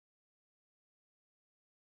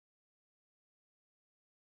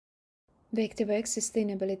Vectorworks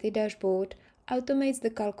Sustainability Dashboard automates the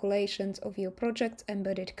calculations of your project's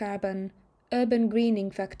embodied carbon, urban greening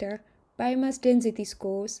factor, biomass density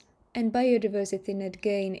scores, and biodiversity net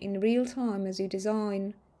gain in real time as you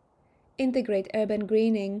design. Integrate urban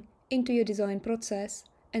greening into your design process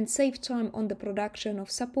and save time on the production of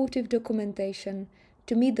supportive documentation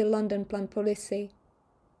to meet the London Plan policy.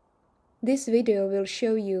 This video will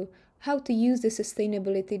show you how to use the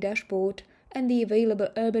sustainability dashboard and the available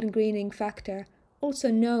urban greening factor,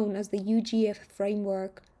 also known as the UGF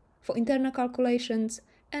framework, for internal calculations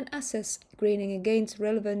and assess greening against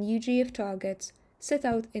relevant UGF targets set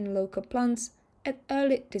out in local plans at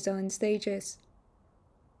early design stages.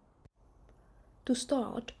 To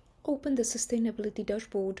start, open the sustainability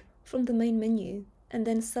dashboard from the main menu and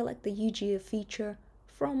then select the UGF feature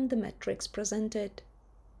from the metrics presented.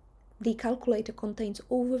 The calculator contains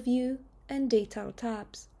Overview and Detail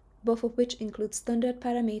tabs, both of which include standard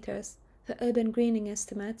parameters for urban greening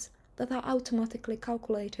estimates that are automatically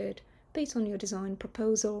calculated based on your design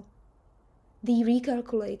proposal. The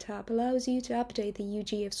Recalculate tab allows you to update the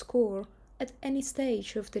UGF score at any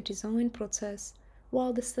stage of the design process,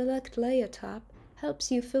 while the Select Layer tab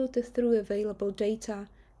helps you filter through available data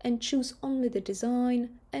and choose only the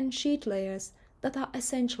design and sheet layers that are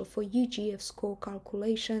essential for UGF score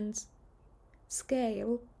calculations.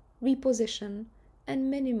 Scale, reposition, and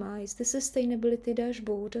minimize the sustainability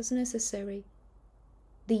dashboard as necessary.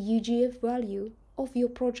 The UGF value of your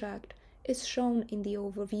project is shown in the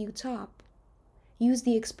Overview tab. Use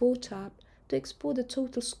the Export tab to export the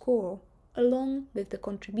total score along with the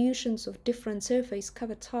contributions of different surface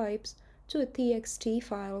cover types to a TXT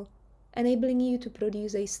file, enabling you to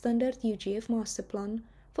produce a standard UGF master plan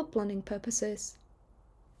for planning purposes.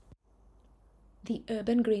 The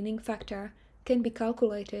urban greening factor can be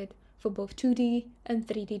calculated for both 2D and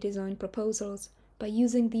 3D design proposals by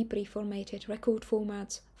using the pre-formatted record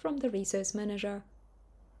formats from the Resource Manager.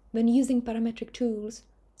 When using parametric tools,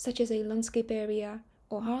 such as a landscape area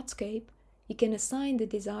or hardscape, you can assign the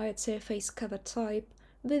desired surface cover type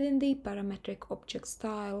within the parametric object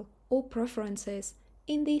style or preferences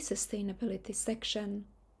in the sustainability section.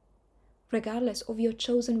 Regardless of your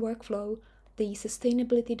chosen workflow, the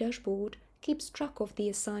sustainability dashboard keeps track of the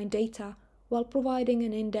assigned data while providing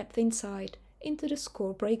an in-depth insight into the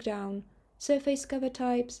score breakdown, surface cover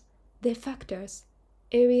types, their factors,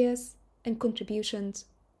 areas, and contributions.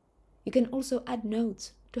 You can also add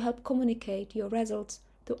notes to help communicate your results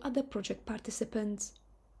to other project participants.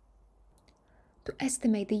 To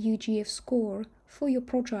estimate the UGF score for your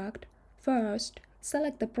project, first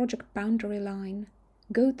select the project boundary line,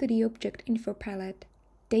 go to the Object Info palette,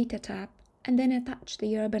 Data tab, and then attach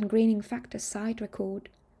the urban greening factor site record.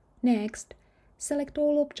 Next, select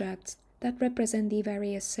all objects that represent the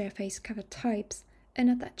various surface cover types and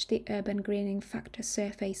attach the urban greening factor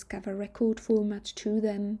surface cover record format to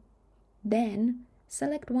them. Then,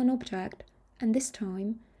 select one object and this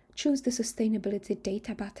time choose the Sustainability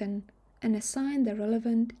Data button and assign the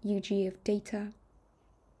relevant UGF data.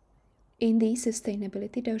 In the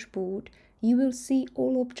Sustainability Dashboard, you will see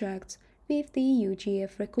all objects with the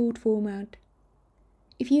UGF record format.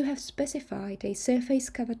 If you have specified a surface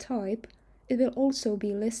cover type, it will also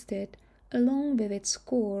be listed along with its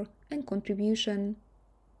score and contribution.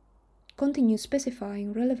 Continue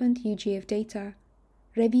specifying relevant UGF data.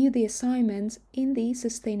 Review the assignments in the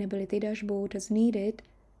Sustainability Dashboard as needed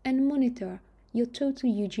and monitor your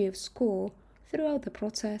total UGF score throughout the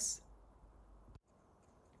process.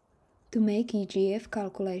 To make UGF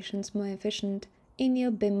calculations more efficient in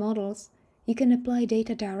your BIM models, you can apply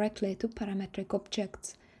data directly to parametric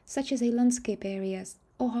objects, such as landscape areas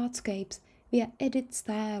or hardscapes, via Edit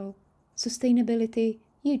Style, Sustainability,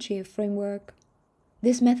 UGF framework.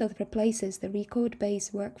 This method replaces the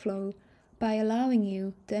record-based workflow by allowing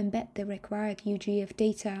you to embed the required UGF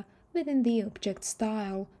data within the object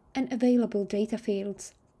style and available data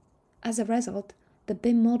fields. As a result, the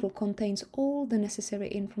BIM model contains all the necessary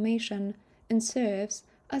information and serves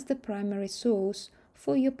as the primary source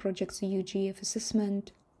for your project's UGF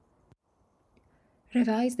assessment.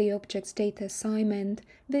 Revise the object's data assignment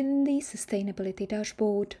within the Sustainability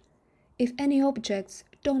Dashboard. If any objects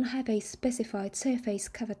don't have a specified surface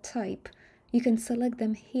cover type, you can select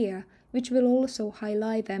them here, which will also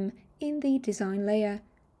highlight them in the Design layer,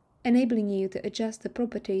 enabling you to adjust the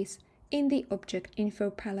properties in the Object Info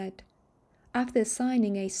palette. After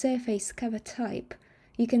assigning a surface cover type,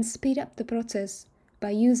 you can speed up the process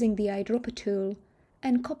by using the eyedropper tool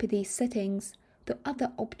and copy these settings to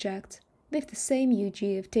other objects with the same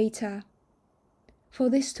UGF data. For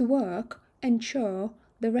this to work, ensure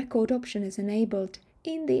the record option is enabled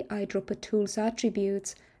in the eyedropper tool's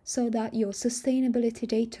attributes so that your sustainability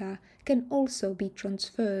data can also be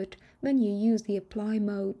transferred when you use the Apply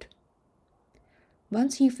mode.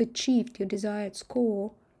 Once you've achieved your desired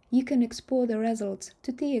score, you can export the results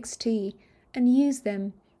to TXT and use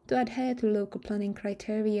them to adhere to local planning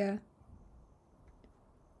criteria.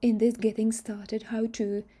 In this Getting Started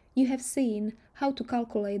how-to, you have seen how to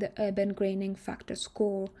calculate the urban greening factor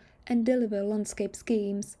score and deliver landscape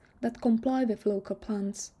schemes that comply with local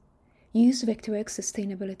plans. Use Vectorworks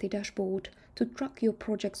Sustainability Dashboard to track your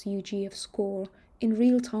project's UGF score in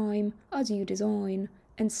real time as you design,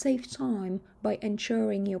 and save time by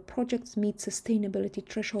ensuring your projects meet sustainability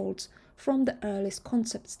thresholds from the earliest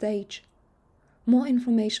concept stage. More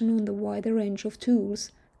information on the wider range of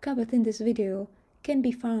tools covered in this video can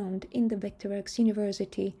be found in the Vectorworks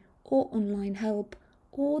University or online help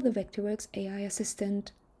or the Vectorworks AI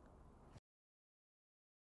Assistant.